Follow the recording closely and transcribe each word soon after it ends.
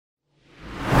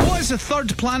What is the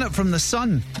third planet from the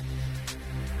Sun?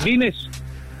 Venus.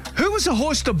 Who was the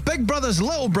host of Big Brother's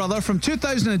Little Brother from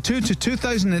 2002 to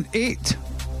 2008?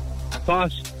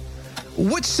 Pass.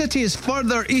 Which city is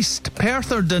further east,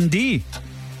 Perth or Dundee?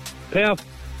 Perth.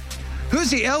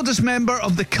 Who's the eldest member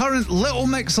of the current Little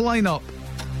Mix lineup?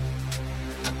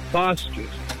 Pass.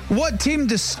 What team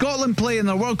does Scotland play in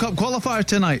their World Cup qualifier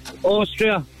tonight?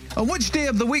 Austria. On which day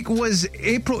of the week is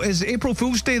April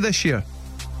Fool's Day this year?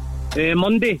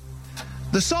 Monday.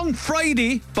 The song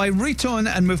Friday by Riton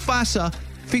and Mufasa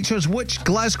features which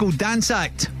Glasgow dance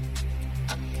act?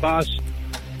 Pass.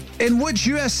 In which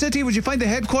US city would you find the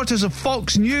headquarters of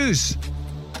Fox News?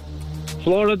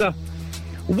 Florida.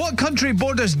 What country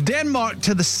borders Denmark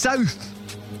to the south?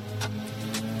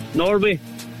 Norway.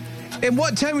 In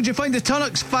what town would you find the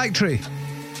Tunnocks factory?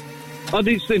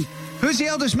 Uddingston. Who's the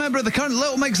eldest member of the current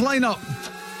Little Mix lineup?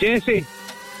 Jesse.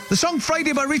 The song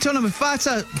Friday by Riton and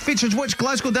Mufasa features which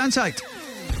Glasgow dance act?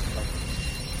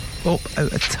 Oh,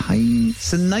 out of time.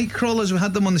 It's the Nightcrawlers. We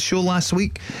had them on the show last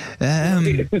week.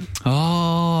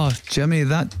 Oh, Jimmy,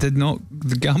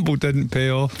 the gamble didn't pay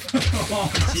off.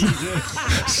 Oh,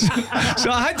 Jesus.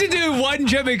 So I had to do one,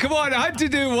 Jimmy. Come on, I had to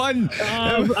do one.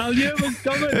 I knew it was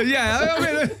coming. Yeah, I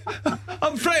mean,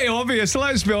 I'm pretty obvious,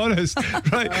 let's be honest.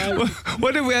 Right,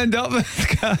 what did we end up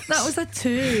with, guys? That was a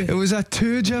 2. It was a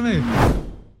 2, Jimmy.